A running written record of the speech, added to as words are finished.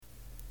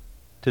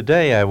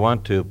Today I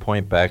want to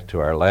point back to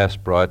our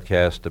last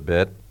broadcast a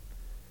bit.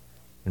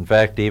 In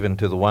fact, even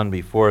to the one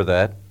before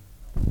that.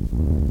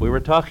 We were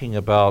talking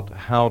about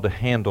how to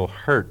handle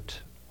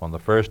hurt on the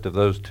first of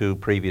those two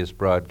previous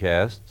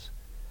broadcasts.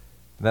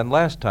 Then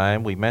last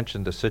time we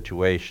mentioned a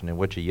situation in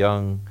which a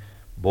young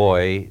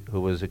boy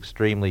who was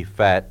extremely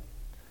fat,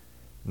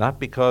 not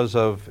because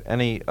of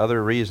any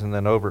other reason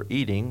than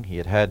overeating, he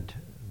had had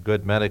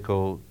good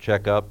medical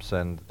checkups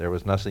and there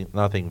was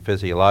nothing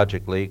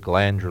physiologically,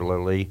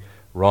 glandularly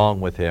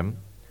wrong with him.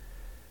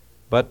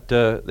 But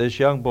this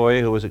young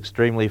boy who was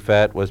extremely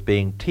fat was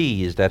being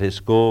teased at his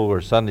school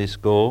or Sunday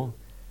school,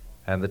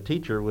 and the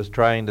teacher was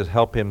trying to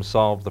help him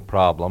solve the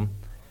problem.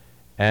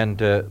 And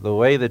the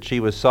way that she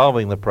was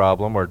solving the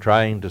problem, or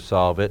trying to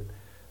solve it,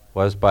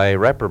 was by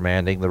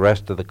reprimanding the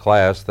rest of the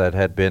class that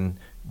had been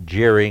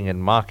jeering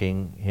and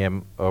mocking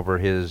him over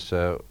his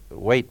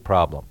weight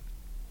problem.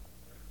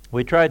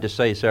 We tried to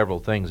say several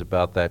things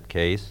about that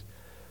case.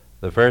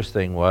 The first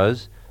thing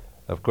was,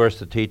 of course,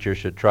 the teacher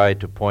should try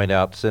to point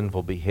out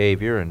sinful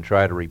behavior and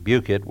try to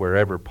rebuke it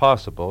wherever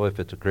possible. If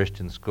it's a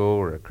Christian school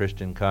or a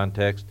Christian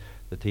context,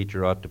 the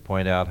teacher ought to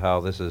point out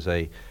how this is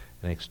an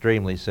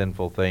extremely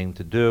sinful thing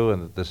to do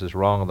and that this is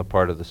wrong on the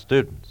part of the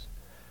students.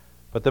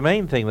 But the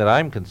main thing that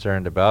I'm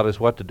concerned about is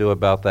what to do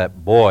about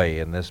that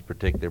boy in this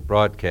particular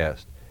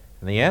broadcast.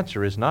 And the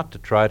answer is not to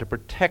try to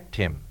protect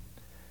him.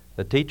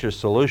 The teacher's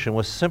solution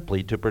was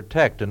simply to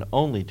protect and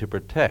only to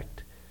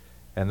protect.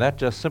 And that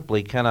just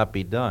simply cannot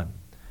be done.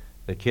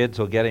 The kids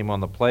will get him on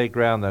the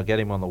playground, they'll get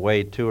him on the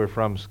way to or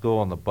from school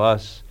on the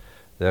bus,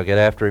 they'll get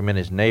after him in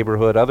his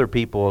neighborhood, other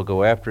people will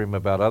go after him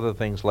about other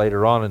things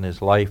later on in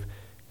his life.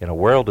 In a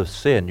world of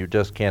sin, you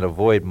just can't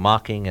avoid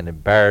mocking and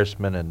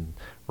embarrassment and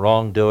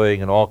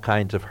wrongdoing and all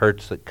kinds of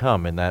hurts that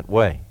come in that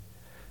way.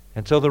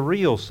 And so the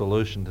real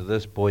solution to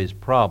this boy's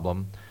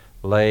problem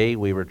lay,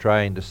 we were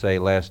trying to say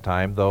last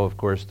time, though of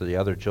course the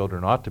other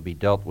children ought to be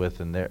dealt with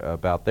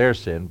about their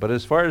sin, but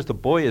as far as the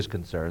boy is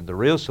concerned, the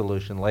real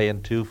solution lay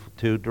in two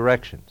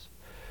directions.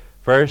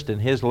 First, in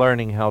his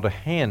learning how to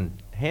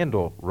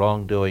handle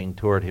wrongdoing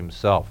toward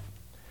himself.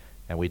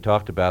 And we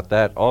talked about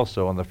that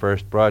also on the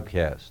first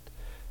broadcast,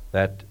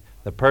 that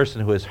the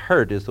person who is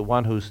hurt is the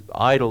one who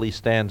idly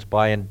stands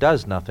by and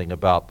does nothing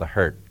about the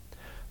hurt,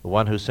 the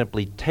one who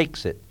simply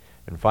takes it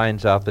and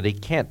finds out that he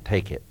can't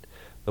take it,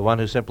 the one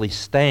who simply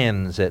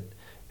stands it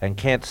and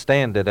can't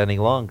stand it any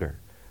longer.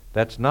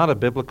 That's not a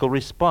biblical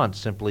response,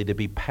 simply to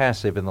be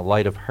passive in the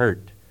light of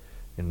hurt.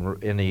 In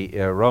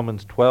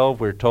Romans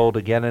 12, we're told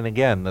again and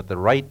again that the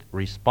right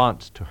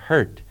response to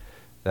hurt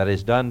that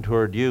is done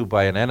toward you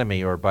by an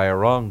enemy or by a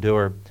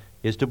wrongdoer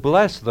is to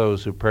bless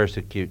those who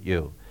persecute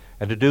you,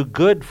 and to do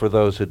good for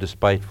those who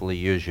despitefully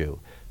use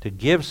you, to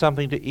give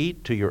something to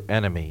eat to your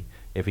enemy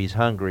if he's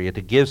hungry, and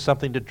to give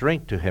something to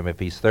drink to him if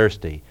he's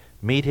thirsty.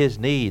 Meet his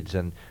needs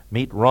and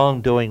meet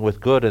wrongdoing with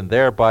good, and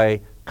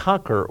thereby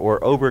conquer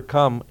or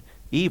overcome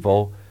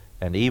evil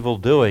and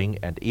evildoing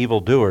and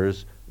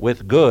evildoers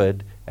with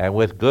good, and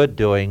with good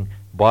doing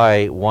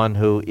by one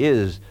who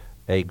is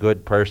a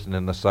good person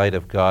in the sight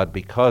of God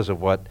because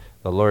of what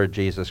the Lord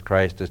Jesus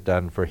Christ has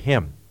done for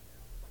him.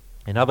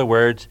 In other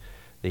words,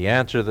 the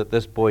answer that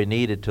this boy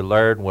needed to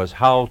learn was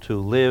how to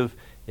live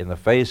in the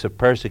face of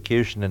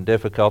persecution and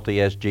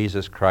difficulty as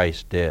Jesus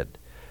Christ did.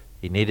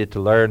 He needed to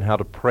learn how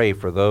to pray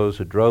for those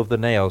who drove the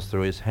nails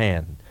through his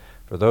hand,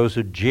 for those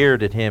who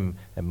jeered at him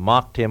and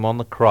mocked him on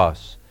the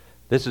cross.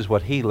 This is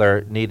what he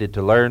needed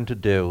to learn to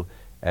do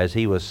as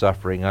he was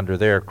suffering under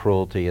their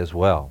cruelty as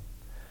well.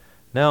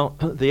 Now,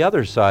 the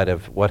other side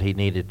of what he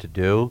needed to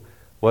do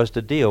was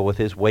to deal with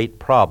his weight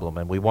problem,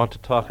 and we want to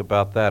talk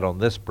about that on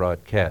this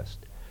broadcast,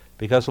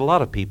 because a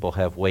lot of people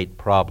have weight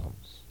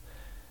problems.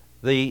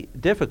 The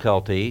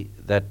difficulty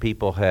that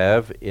people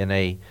have in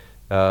a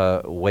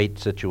weight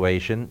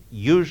situation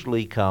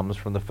usually comes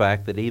from the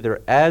fact that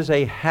either as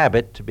a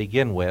habit to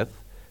begin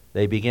with,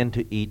 they begin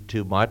to eat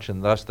too much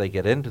and thus they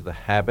get into the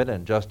habit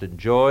and just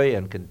enjoy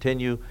and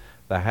continue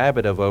the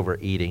habit of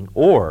overeating,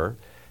 or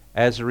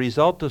as a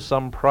result of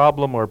some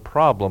problem or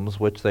problems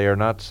which they are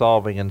not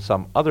solving in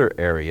some other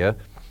area,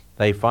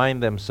 they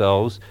find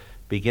themselves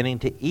beginning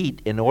to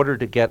eat in order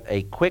to get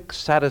a quick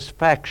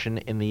satisfaction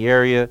in the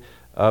area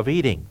of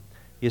eating.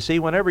 You see,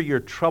 whenever you're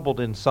troubled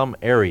in some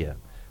area,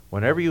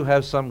 whenever you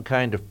have some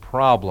kind of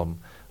problem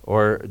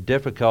or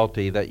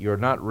difficulty that you're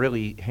not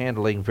really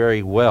handling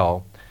very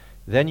well,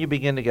 then you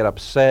begin to get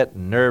upset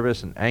and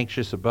nervous and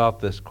anxious about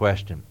this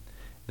question.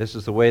 This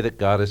is the way that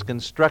God has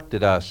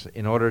constructed us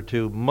in order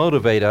to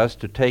motivate us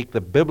to take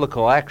the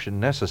biblical action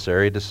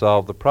necessary to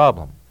solve the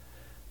problem.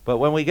 But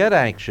when we get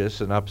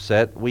anxious and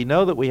upset, we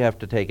know that we have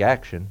to take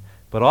action,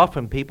 but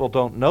often people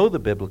don't know the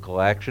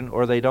biblical action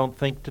or they don't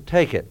think to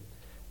take it.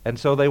 And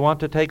so they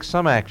want to take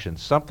some action,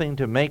 something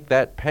to make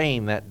that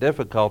pain, that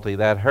difficulty,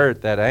 that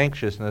hurt, that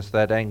anxiousness,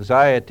 that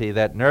anxiety,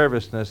 that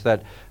nervousness,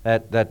 that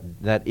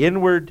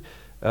inward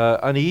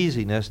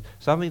uneasiness,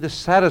 something to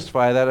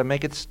satisfy that and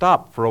make it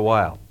stop for a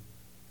while.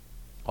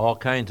 All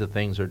kinds of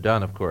things are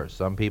done, of course.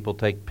 Some people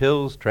take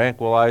pills,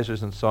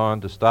 tranquilizers, and so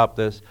on to stop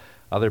this.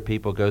 Other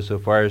people go so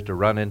far as to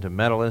run into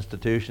mental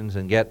institutions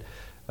and get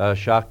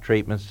shock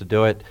treatments to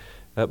do it.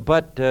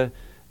 But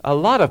a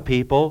lot of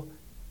people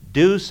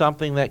do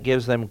something that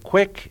gives them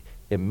quick,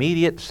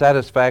 immediate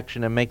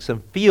satisfaction and makes them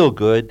feel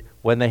good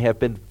when they have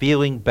been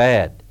feeling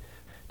bad.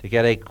 To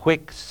get a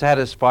quick,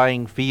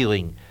 satisfying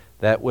feeling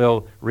that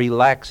will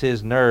relax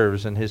his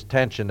nerves and his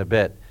tension a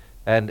bit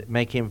and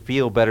make him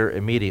feel better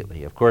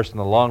immediately. Of course, in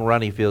the long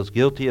run, he feels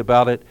guilty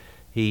about it.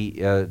 He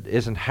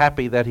isn't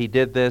happy that he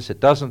did this. It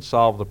doesn't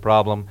solve the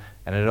problem,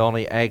 and it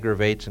only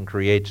aggravates and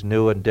creates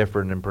new and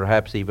different and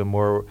perhaps even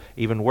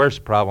worse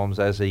problems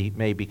as he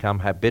may become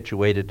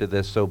habituated to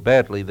this so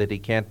badly that he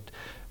can't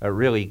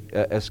really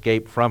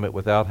escape from it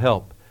without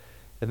help.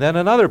 And then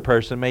another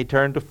person may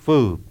turn to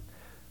food.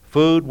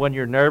 Food, when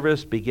you're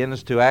nervous,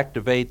 begins to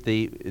activate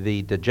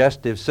the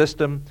digestive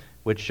system,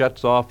 which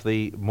shuts off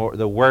the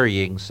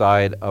worrying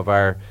side of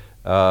our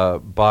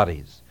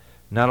bodies.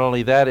 Not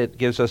only that, it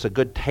gives us a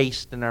good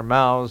taste in our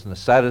mouths and a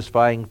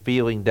satisfying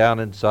feeling down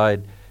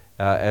inside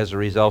as a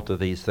result of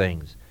these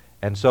things.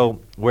 And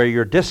so where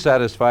you're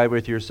dissatisfied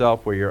with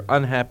yourself, where you're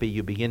unhappy,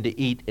 you begin to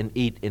eat and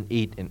eat and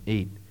eat and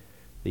eat.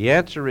 The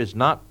answer is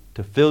not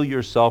to fill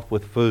yourself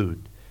with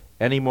food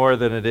any more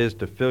than it is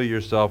to fill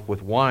yourself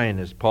with wine,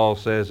 as Paul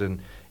says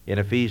in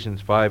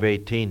Ephesians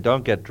 5:18.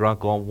 Don't get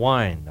drunk on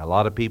wine. A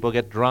lot of people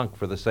get drunk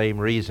for the same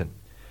reason.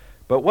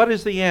 But what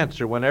is the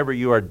answer whenever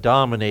you are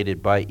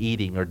dominated by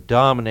eating or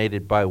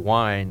dominated by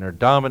wine or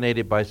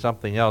dominated by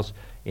something else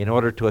in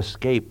order to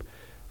escape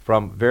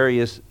from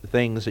various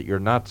things that you're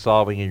not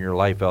solving in your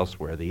life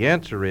elsewhere? The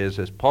answer is,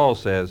 as Paul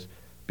says,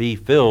 be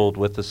filled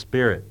with the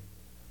Spirit.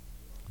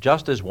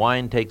 Just as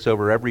wine takes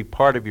over every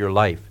part of your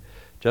life,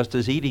 just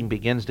as eating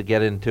begins to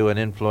get into and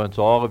influence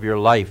all of your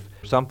life,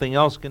 something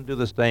else can do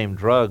the same,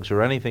 drugs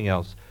or anything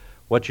else.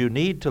 What you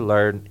need to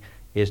learn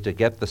is to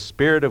get the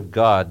Spirit of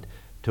God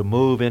to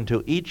move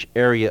into each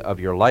area of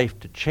your life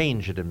to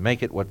change it and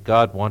make it what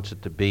God wants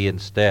it to be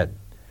instead.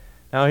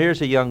 Now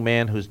here's a young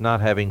man who's not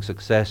having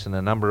success in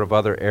a number of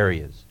other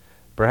areas.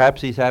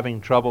 Perhaps he's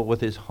having trouble with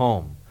his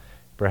home.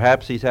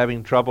 Perhaps he's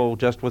having trouble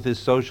just with his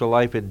social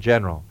life in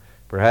general.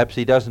 Perhaps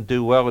he doesn't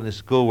do well in his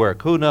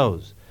schoolwork. Who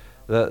knows?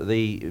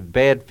 The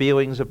bad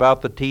feelings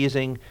about the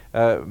teasing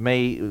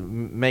may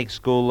make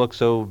school look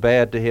so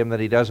bad to him that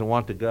he doesn't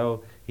want to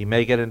go. He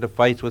may get into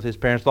fights with his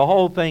parents. The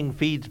whole thing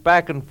feeds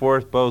back and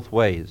forth both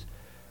ways.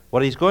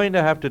 What he's going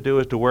to have to do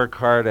is to work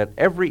hard at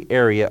every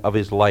area of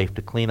his life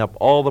to clean up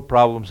all the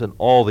problems in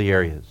all the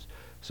areas,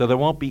 so there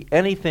won't be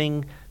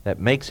anything that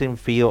makes him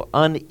feel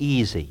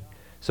uneasy,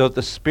 so that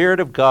the Spirit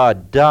of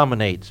God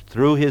dominates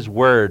through His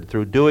Word,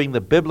 through doing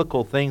the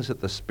biblical things that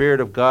the Spirit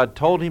of God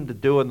told him to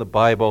do in the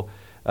Bible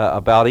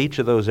about each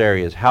of those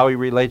areas, how he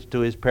relates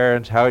to his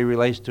parents, how he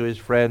relates to his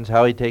friends,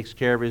 how he takes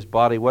care of his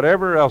body,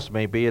 whatever else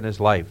may be in his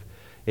life.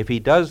 If he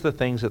does the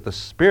things that the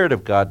Spirit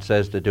of God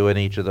says to do in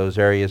each of those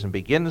areas and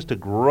begins to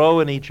grow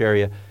in each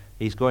area,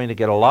 he's going to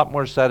get a lot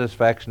more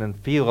satisfaction and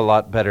feel a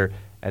lot better,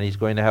 and he's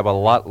going to have a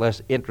lot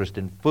less interest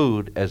in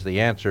food as the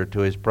answer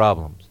to his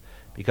problems.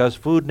 Because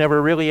food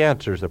never really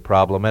answers a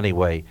problem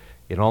anyway.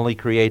 It only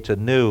creates a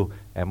new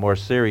and more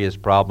serious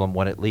problem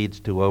when it leads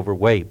to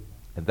overweight.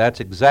 And that's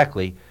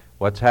exactly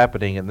what's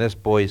happening in this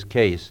boy's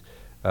case.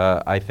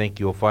 I think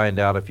you'll find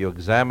out if you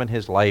examine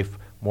his life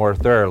more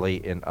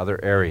thoroughly in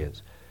other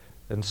areas.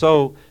 And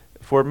so,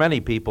 for many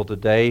people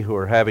today who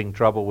are having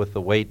trouble with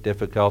the weight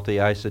difficulty,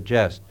 I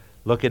suggest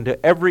look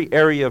into every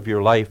area of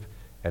your life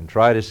and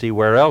try to see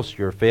where else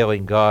you're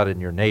failing God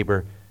and your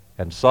neighbor,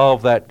 and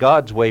solve that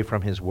God's way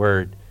from His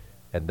Word,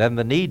 and then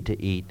the need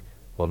to eat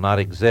will not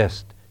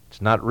exist.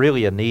 It's not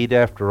really a need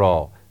after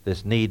all,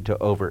 this need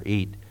to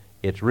overeat.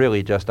 It's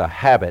really just a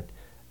habit,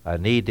 a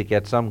need to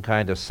get some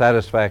kind of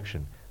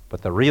satisfaction,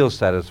 but the real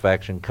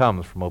satisfaction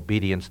comes from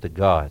obedience to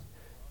God.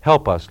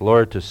 Help us,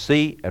 Lord, to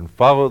see and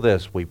follow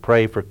this, we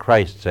pray for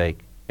Christ's sake.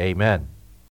 Amen.